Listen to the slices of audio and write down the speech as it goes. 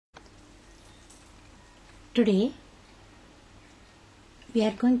Today we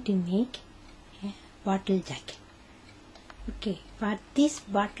are going to make a bottle jacket. Okay, for this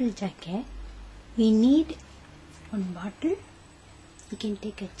bottle jacket we need one bottle. You can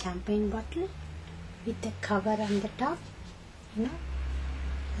take a champagne bottle with the cover on the top,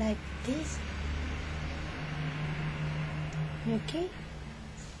 like this. Okay,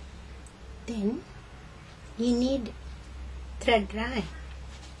 then you need thread, right?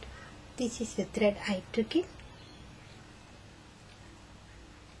 This is the thread I took it.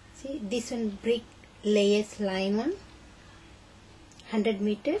 See, this one brick layers line one, 100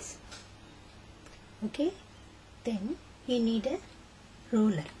 meters. Okay, then you need a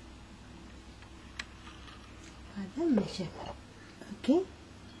ruler for the measurement. Okay,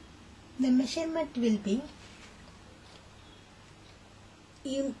 the measurement will be,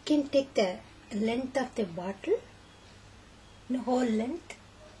 you can take the length of the bottle, the whole length,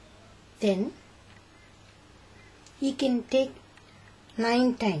 then you can take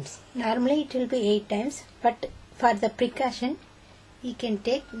 9 times. Normally it will be 8 times, but for the precaution you can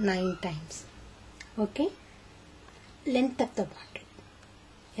take 9 times. Okay, length of the bottle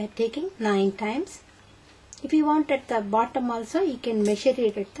you are taking 9 times. If you want at the bottom also, you can measure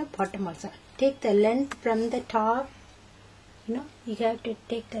it at the bottom also. Take the length from the top. You have to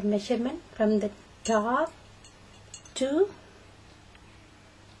take the measurement from the top to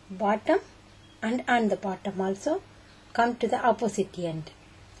bottom, and on the bottom also come to the opposite end.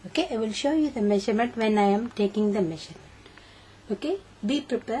 Okay, I will show you the measurement when I am taking the measurement. Okay, be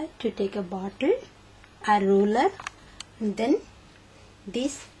prepared to take a bottle, a ruler, and then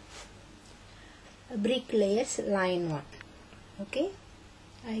this brick layers line one. Okay,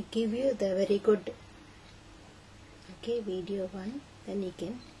 I give you the very good video one, then you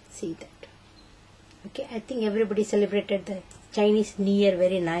can see that. Okay, I think everybody celebrated the Chinese New Year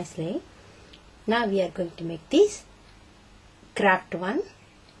very nicely. Now we are going to make this craft one,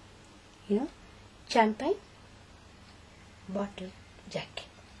 champagne bottle jacket.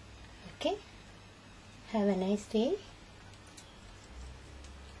 Okay, have a nice day.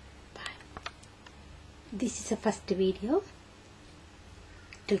 Bye. This is the first video.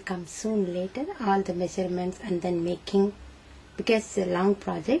 It will come soon later, all the measurements and then making, because it's a long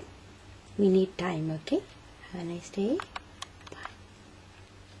project, we need time. Okay, have a nice day.